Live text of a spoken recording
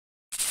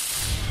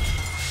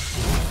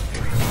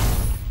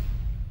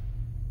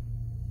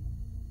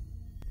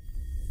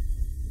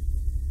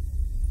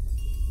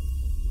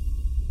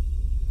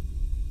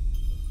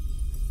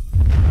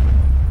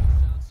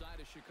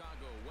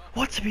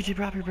What's up, YouTube?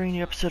 Rob here, bringing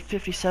you episode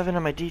 57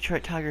 of my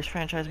Detroit Tigers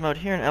franchise mode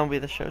here in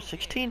MLB The Show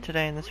 16.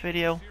 Today in this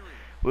video,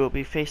 we will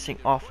be facing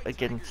off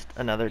against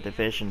another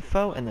division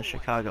foe in the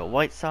Chicago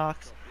White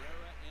Sox.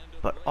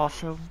 But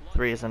also, the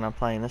reason I'm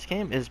playing this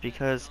game is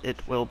because it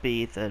will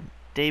be the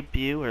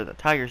debut, or the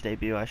Tigers'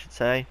 debut, I should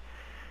say,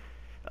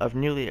 of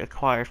newly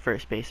acquired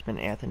first baseman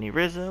Anthony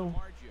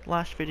Rizzo.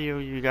 Last video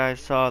you guys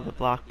saw the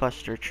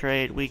blockbuster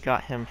trade. We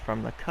got him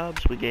from the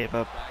Cubs. We gave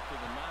up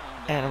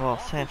Anibal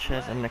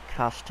Sanchez and Nick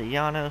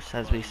Castellanos.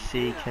 As we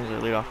see, Kingsley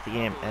lead off the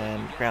game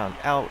and ground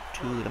out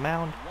to the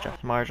mound.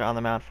 Jeff Marja on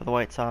the mound for the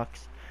White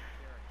Sox.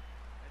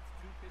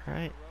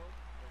 Right.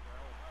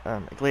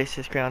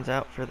 Iglesias grounds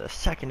out for the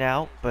second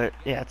out, but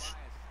yeah, it's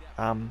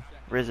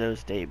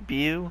Rizzo's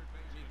debut.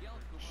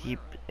 He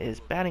is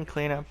batting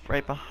cleanup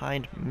right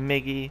behind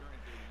Miggy.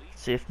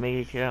 See if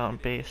Miggy can get on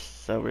base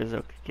so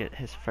Rizzo could get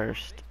his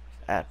first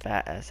at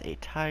bat as a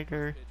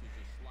Tiger.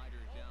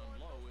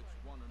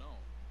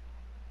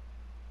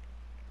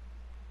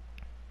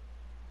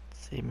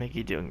 See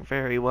Miggy doing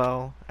very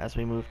well as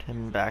we moved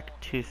him back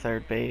to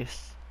third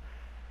base.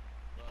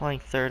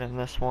 Playing third in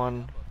this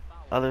one.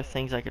 Other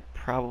things I could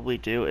probably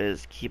do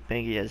is keep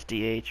Miggy as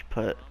DH,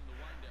 put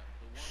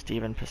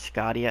Steven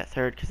Piscotty at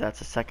third because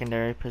that's a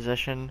secondary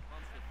position.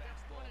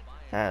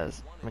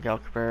 As Miguel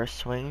Cabrera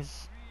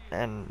swings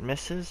and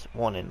misses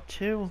 1 and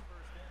 2.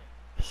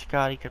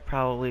 Piscotty could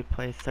probably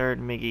play third,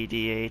 Miggy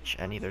DH,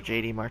 and either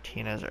JD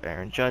Martinez or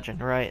Aaron Judge in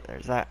right.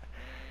 There's that.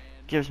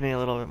 Gives me a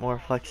little bit more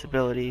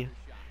flexibility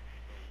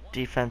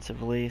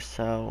defensively,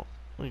 so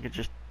we could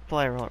just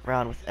play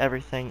around with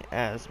everything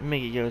as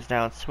Miggy goes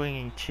down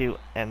swinging to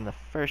end the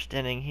first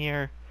inning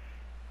here.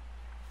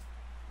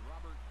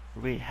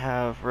 We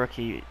have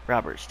rookie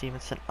Robert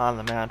Stephenson on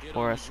the mound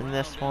for us in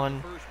this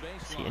one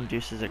as he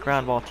induces a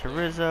ground ball to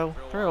Rizzo.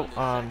 Throw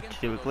on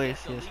to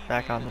Iglesias,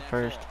 back on the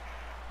first.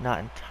 Not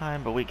in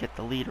time, but we get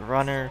the lead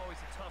runner.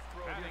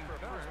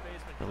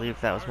 I believe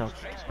that was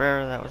Melky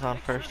Cabrera that was on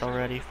first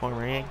already,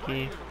 former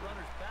Yankee.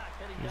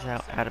 He's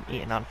out. Adam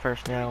Eaton on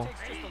first now.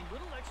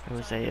 It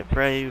was a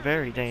brave,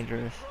 very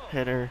dangerous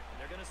hitter.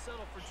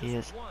 He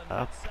is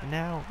up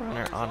now.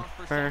 Runner on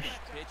first.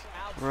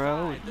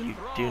 Throw. You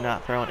do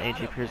not throw on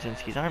A.J.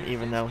 Pierzynski's arm,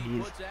 even though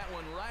he's,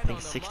 I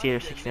think, 68 or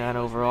 69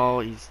 overall.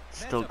 He's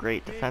still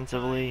great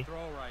defensively.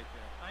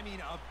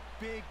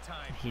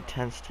 He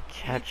tends to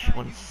catch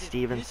when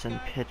Stephenson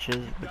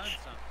pitches, which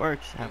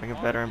works. Having a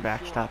veteran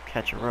backstop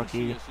catch a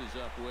rookie.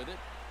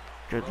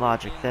 Good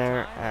logic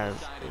there as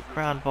a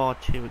ground ball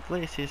to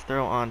Iglesias,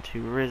 throw on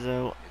to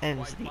Rizzo,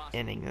 ends the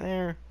inning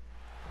there.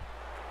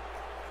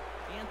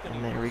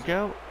 And there we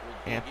go.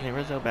 Anthony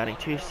Rizzo batting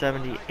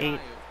 .278,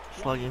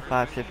 slugging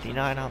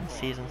 .559 on the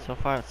season so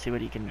far. Let's see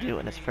what he can do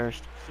in his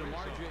first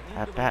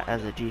at bat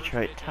as a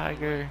Detroit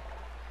Tiger.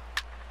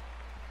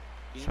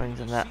 Swings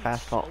in that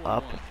fastball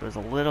up. If it was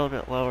a little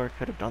bit lower,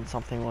 could have done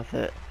something with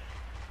it.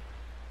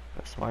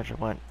 But Smarja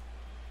went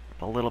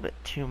a little bit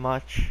too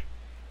much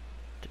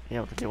to be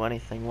able to do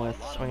anything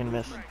with. Swing and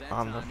miss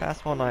on the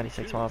fastball,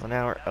 96 miles an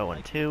hour, 0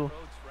 and 2.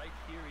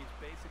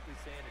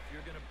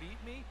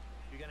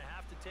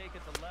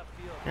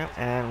 Yep,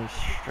 and we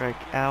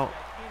strike out.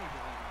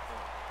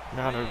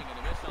 Not a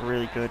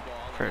really good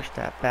first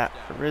at bat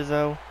for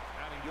Rizzo.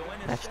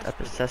 Next up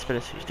is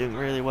Cespedes, who's doing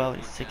really well.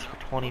 He's 6 for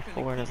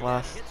 24 in his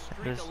last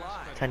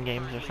 10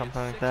 games or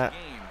something like that.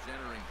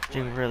 He's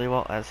doing really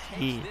well as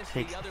he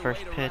takes the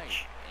first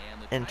pitch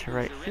into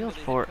right field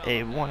for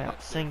a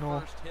 1-out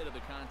single.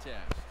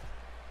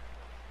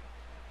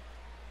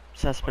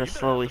 Cespedes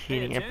slowly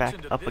heating it back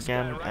up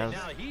again, as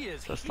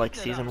just like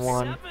season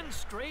 1.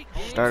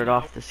 Started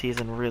off the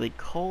season really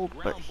cold,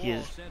 but he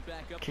is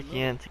kicking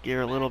into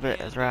gear a little bit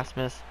as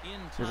Rasmus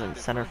is in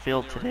center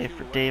field today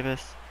for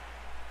Davis.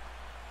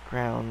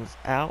 Grounds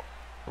out.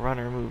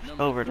 Runner moves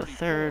over to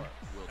third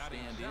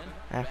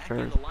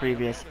after the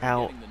previous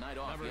out.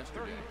 I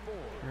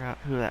forgot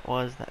who that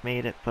was that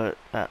made it, but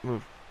that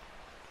moved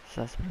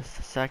Cespedes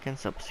to second.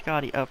 So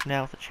Piscotty up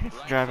now with a chance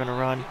to drive in a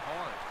run.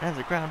 As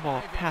a ground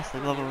ball past the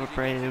glove of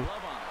Abreu.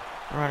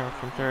 The runner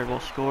from third will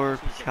score.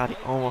 Piscotty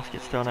almost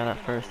gets thrown out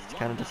at first. It's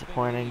kind of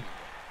disappointing,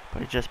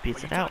 but he just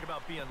beats it out.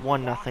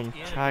 1-0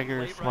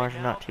 Tigers.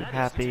 Marja not too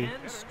happy.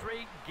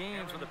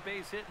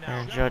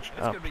 And Judge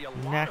up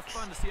next.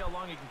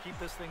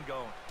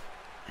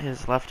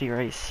 His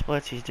lefty-righty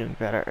splits. He's doing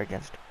better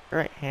against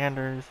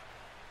right-handers.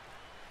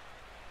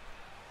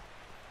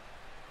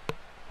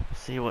 We'll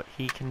see what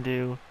he can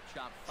do.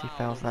 He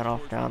fouls that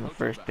off down the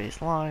first base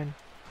line.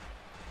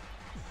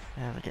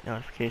 And I get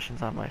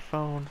notifications on my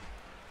phone.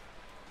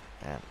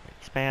 And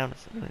spam,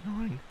 it's really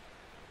annoying.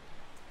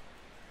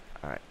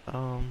 Alright,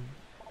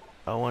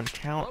 0-1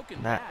 count,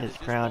 and that is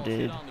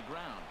grounded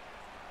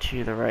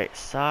to the right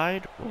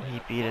side. Will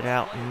he beat it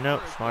out?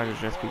 Nope, Smarter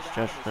just beats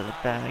Judge to the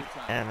bag,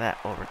 and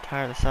that will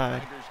retire the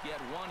side.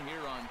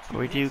 So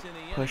we do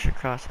push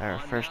across our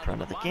first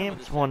run of the game.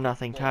 It's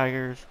 1-0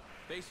 Tigers.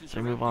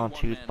 So we move on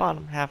to the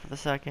bottom half of the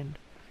second.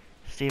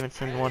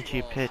 Stephenson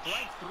 1-2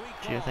 pitch.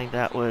 Do you think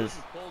that was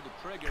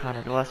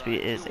Connor Gillespie?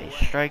 Is a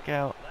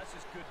strikeout.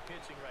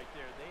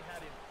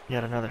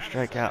 Yet another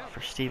strikeout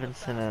for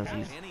Stephenson, as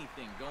he's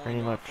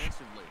pretty much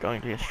going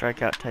to be a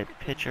strikeout type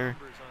pitcher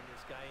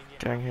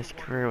during his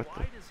career with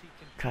the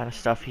kind of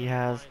stuff he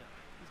has.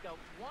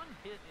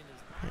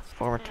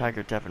 Former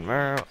Tiger Devin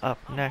Murrow up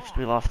next.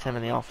 We lost him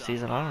in the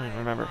offseason. I don't even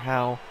remember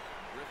how.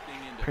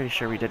 Pretty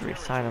sure we did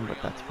re-sign him, but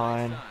that's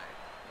fine.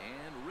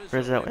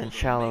 Rizzo in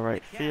shallow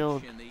right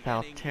field.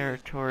 Foul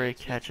territory,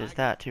 catches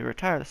that to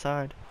retire the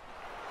side.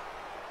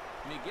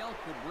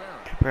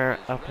 Cabrera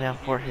up now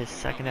for his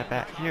second at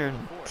bat here in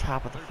the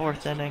top of the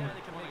fourth inning.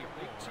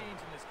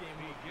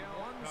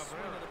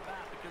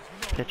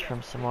 Pitch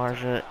from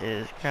Samardzija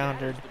is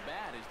grounded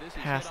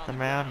past the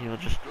mound. He will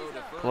just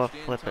glove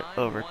flip it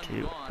over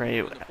to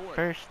Abreu at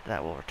first.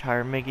 That will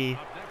retire Miggy,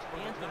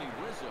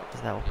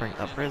 as that will bring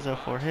up Rizzo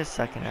for his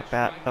second at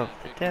bat of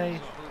the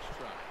day.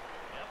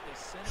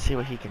 See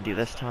what he can do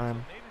this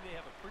time.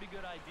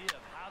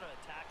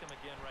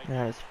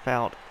 That is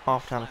fouled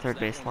off down the third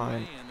base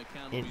line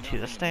into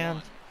the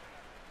stands.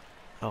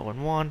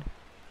 0-1.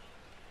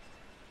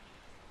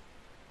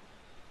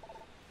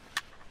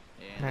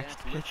 Next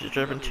pitch is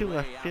driven to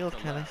left field.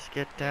 Can they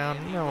get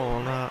down?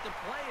 No, not.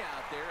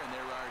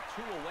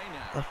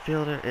 The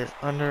fielder is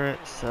under it,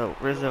 so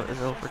Rizzo is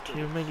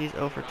 0-2. Miggy's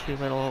 0-2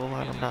 middle of the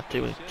line. I'm not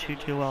doing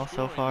too well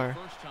so far.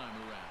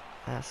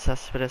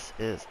 Cespedes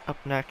is up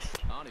next.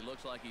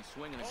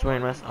 Swing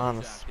and miss on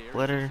the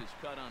splitter.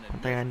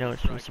 One thing I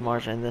noticed from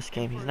Samardzija in this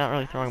game, he's not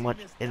really throwing much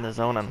in the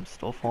zone. I'm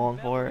still falling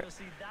for it.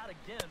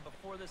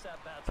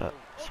 But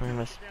swing and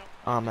miss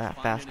on that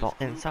fastball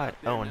inside.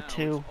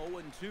 0-2.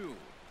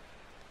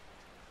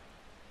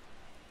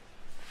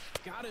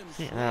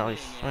 See, now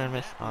he's swing and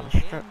miss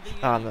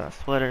on the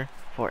splitter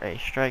for a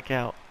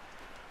strikeout.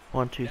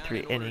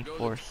 1-2-3 inning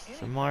for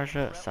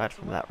Samardzija. Aside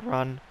from that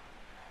run.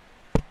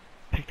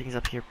 Pick things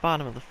up here,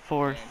 bottom of the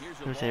fourth.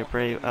 Jose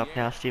Abreu up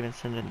now.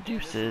 Stephenson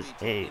induces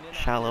a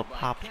shallow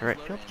pop to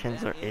right field.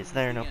 Kinsler is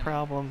there, no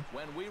problem.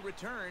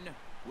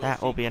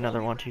 That will be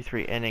another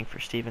 1-2-3 inning for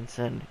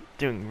Stephenson.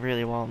 Doing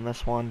really well in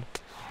this one.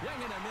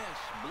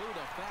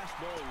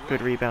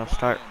 Good rebound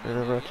start for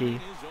the rookie.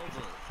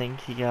 I think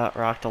he got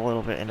rocked a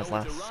little bit in his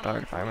last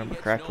start, if I remember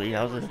correctly.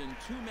 That was a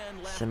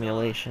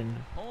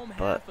simulation,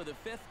 but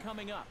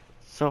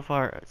so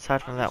far,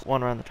 aside from that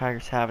one run the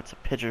Tigers have, it's a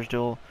pitcher's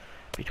duel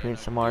between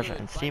Samardzija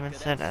and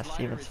Stephenson, as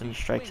Stephenson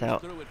strikes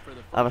out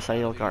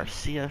Avisail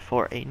Garcia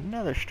for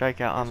another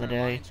strikeout on the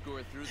day.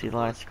 See the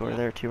line score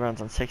there, 2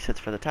 runs on 6 hits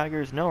for the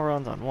Tigers, no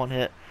runs on 1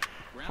 hit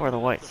for the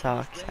White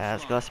Sox,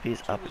 as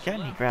Gillespie's up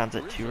again. He grounds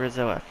it to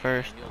Rizzo at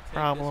first, no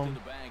problem.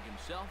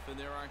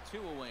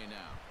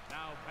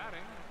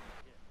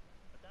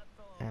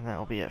 And that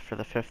will be it for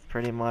the 5th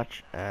pretty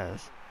much,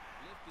 as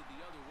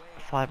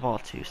fly ball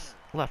to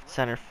left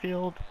center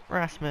field.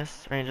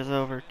 Rasmus ranges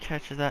over,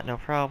 catches that, no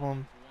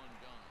problem.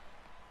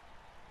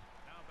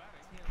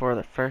 For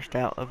the first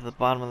out of the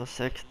bottom of the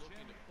 6th.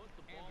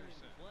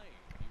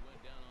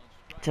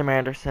 Tim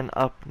Anderson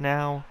up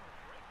now.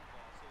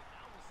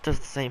 Does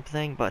the same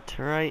thing, but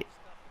to right.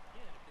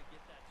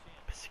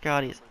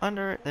 Piscotty's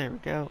under it. There we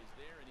go.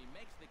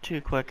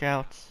 2 quick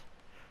outs.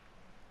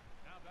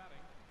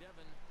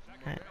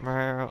 Right,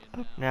 Marrero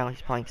up now.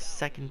 He's playing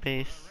second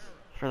base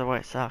for the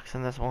White Sox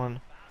in this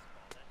one.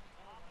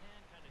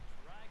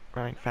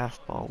 Running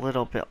fastball a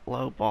little bit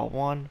low. Ball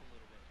 1.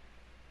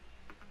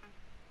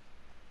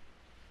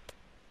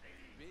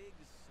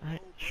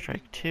 Alright,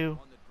 strike 2.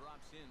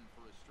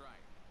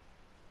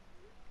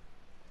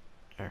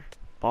 Or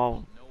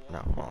ball.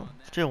 No, well,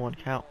 still 1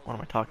 count. What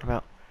am I talking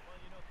about?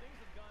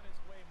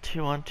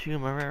 2-on-2.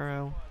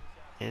 Marrero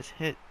is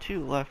hit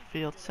to left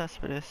field.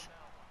 Cespedes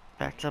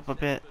backs up a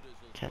bit,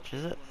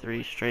 catches it.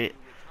 3 straight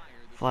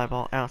fly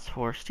ball outs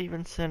for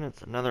Stephenson.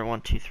 It's another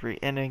 1-2-3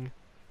 inning.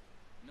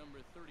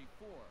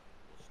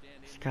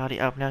 Scotty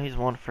up now. He's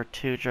 1 for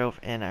 2. Drove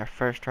in our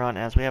first run,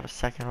 as we have a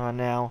second run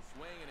now.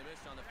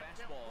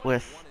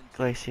 With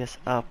Iglesias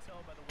up,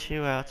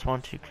 2 outs,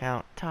 1-2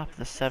 count. Top of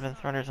the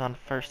 7th, runners on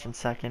first and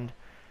second.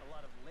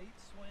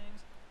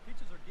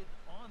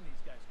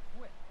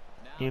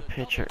 New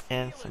pitcher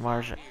in,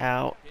 Samardzija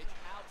out.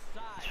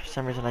 For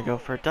some reason I go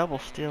for a double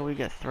steal, we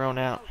get thrown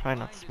out. Probably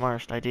not the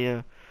smartest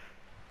idea.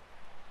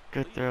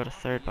 Good throw to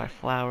third by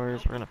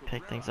Flowers. We're going to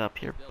pick things up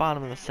here.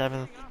 Bottom of the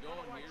 7th.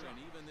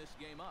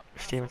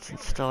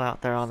 Stevenson's still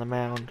out there on the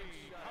mound,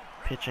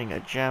 pitching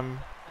a gem,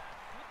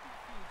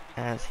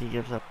 as he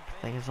gives up,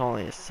 I think it's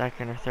only his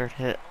 2nd or 3rd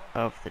hit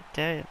of the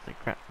day.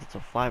 It's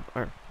a fly,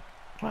 or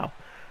wow,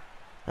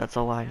 that's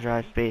a line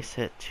drive base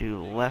hit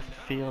to left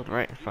field,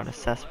 right in front of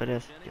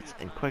Cespedes. Gets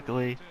in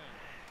quickly.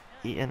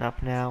 Eaton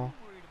up now.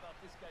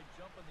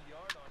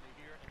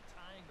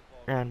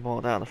 Ground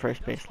ball down the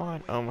first base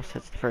line. Almost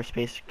hits the first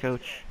base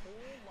coach.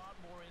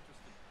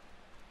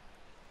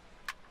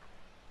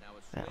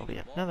 That will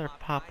be another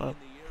pop-up.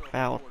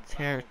 Foul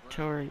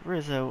territory.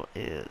 Rizzo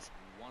is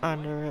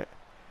under it.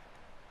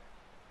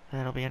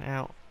 That'll be an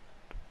out.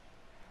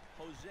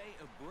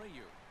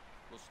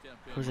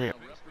 Jose.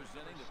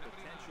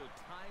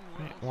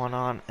 Right, 1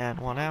 on and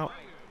 1 out.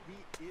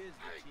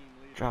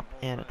 Drop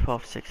in a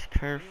 12-6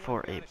 curve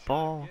for a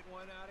ball.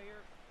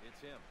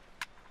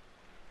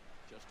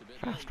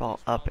 Fastball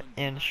up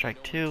and in,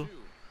 strike 2.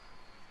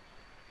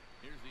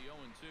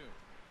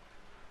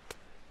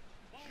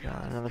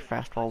 Got another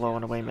fastball low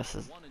and away,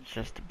 misses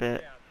just a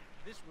bit.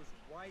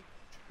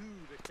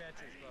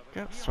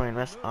 Go, swing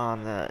miss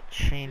on the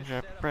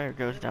changeup. Prayer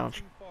goes down,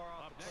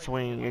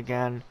 swinging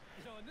again.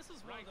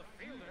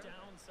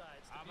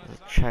 The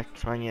check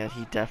swing, yeah,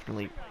 he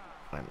definitely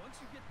went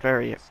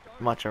very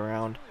much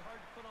around.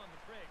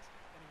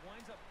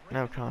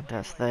 No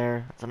contest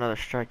there. That's another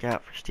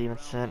strikeout for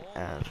Stephenson.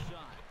 As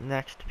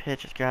next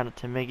pitch is grounded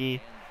to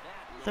Miggy.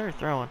 Third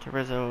throw onto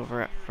Rizzo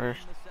over at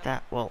first.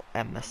 That will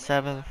end the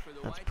 7th.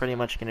 That's pretty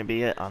much going to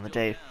be it on the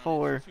day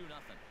for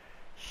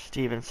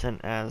Stephenson,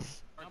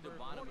 as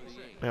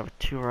we have a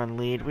 2-run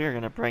lead. We are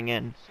going to bring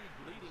in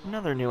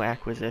another new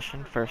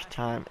acquisition. First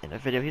time in a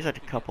video. He's had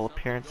a couple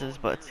appearances,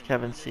 but it's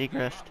Kevin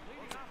Segrist.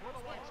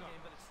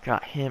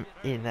 Got him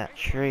in that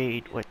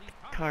trade with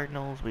the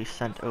Cardinals. We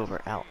sent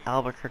over Al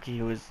Albuquerque,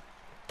 who was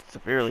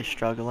severely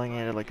struggling. He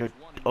had like a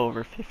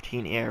over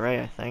 15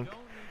 ERA, I think.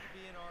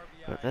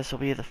 But this will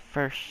be the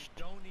first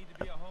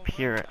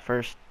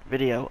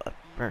video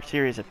or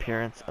series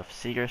appearance of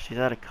Segrist. He's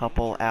had a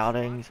couple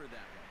outings.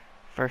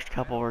 First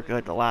couple were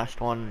good. The last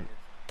one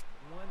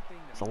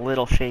is a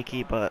little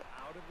shaky, but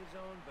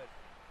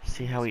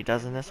see how he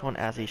does in this one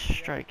as he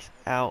strikes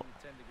out.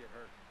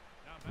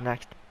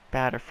 Next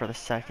batter for the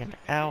second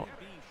out.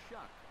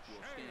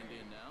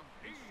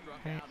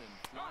 Okay.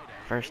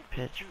 First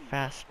pitch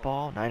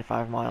fastball,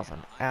 95 miles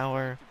an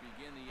hour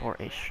for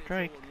a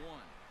strike.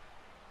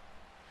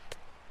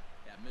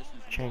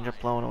 Changeup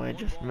blown away,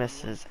 just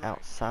misses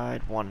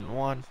outside,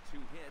 1-1.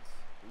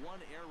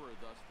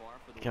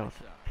 Go with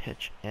the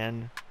pitch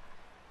in.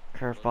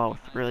 Curveball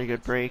with really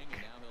good break.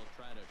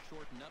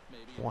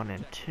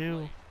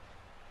 1-2.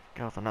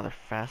 Go with another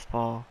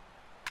fastball.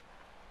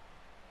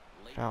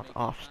 Fouled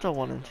off, still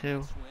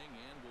 1-2.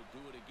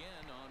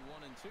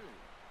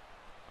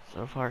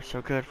 So far,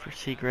 so good for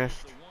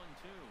Segrist.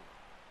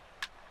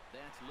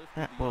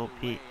 That will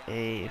be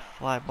a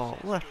fly ball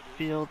left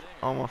field.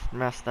 Almost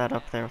messed that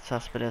up there with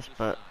Cespedes,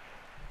 but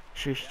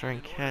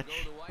shoestring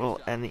catch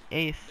will end the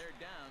 8th.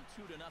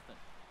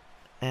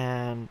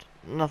 And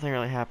nothing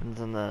really happens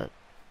in the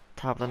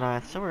top of the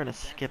 9th, so we're going to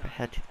skip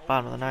ahead to the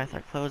bottom of the 9th.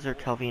 Our closer,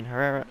 Kelvin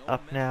Herrera,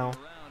 up now.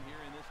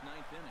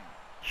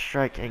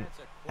 Striking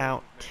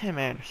out Tim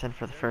Anderson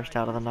for the first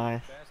out of the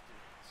 9th.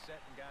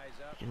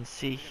 You can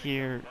see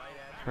here,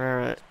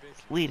 Herrera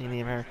is leading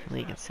the American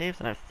League in saves,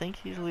 and I think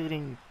he's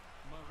leading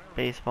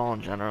baseball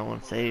in general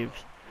in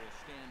saves.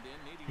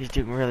 He's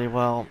doing really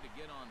well.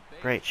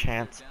 Great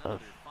chance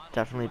of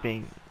definitely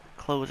being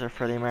closer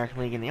for the American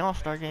League in the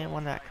All-Star game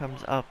when that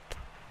comes up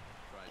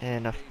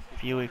in a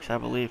few weeks, I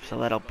believe. So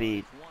that'll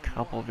be a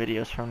couple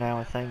videos from now,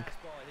 I think.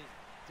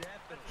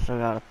 Still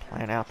got to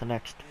plan out the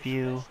next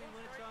few.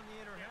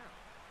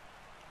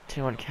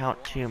 2-1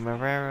 count to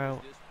Marrero.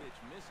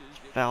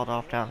 Fouled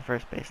off down the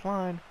first base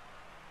line.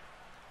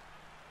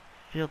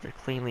 Fielded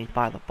cleanly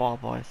by the ball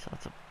boy, so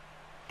it's a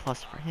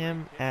plus for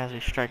him as we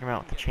strike him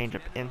out with the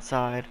changeup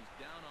inside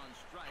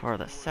for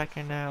the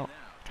second out.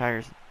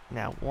 Tigers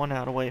now 1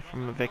 out away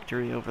from a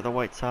victory over the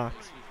White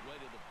Sox.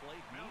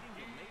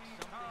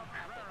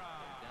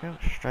 Go,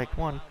 strike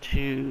 1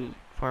 to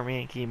former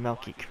Yankee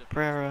Melky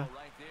Cabrera.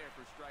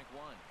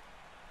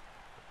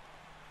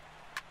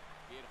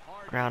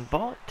 Ground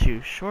ball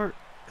to short.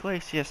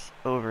 Iglesias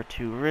over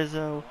to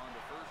Rizzo.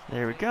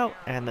 There we go,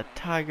 and the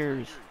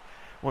Tigers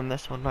won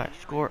this one by a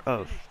score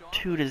of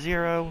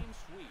 2-0.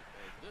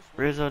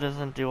 Rizzo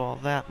doesn't do all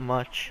that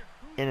much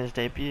in his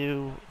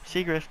debut.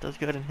 Segrist does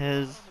good in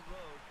his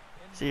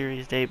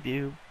series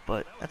debut,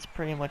 but that's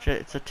pretty much it.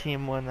 It's a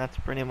team win. That's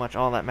pretty much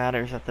all that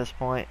matters at this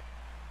point.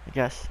 I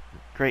guess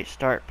great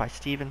start by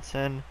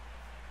Stephenson.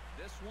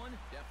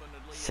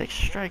 6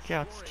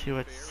 strikeouts to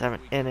its 7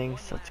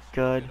 innings, so it's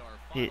good.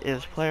 He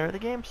is player of the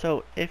game,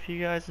 so if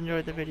you guys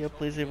enjoyed the video,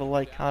 please leave a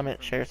like,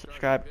 comment, share,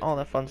 subscribe, all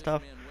that fun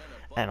stuff.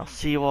 And I'll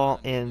see you all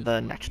in the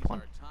next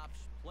one.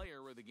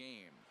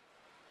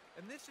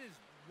 And this is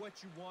what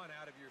you want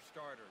out of your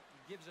starter.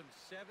 He gives them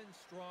 7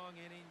 strong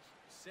innings,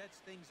 sets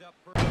things up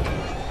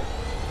perfectly.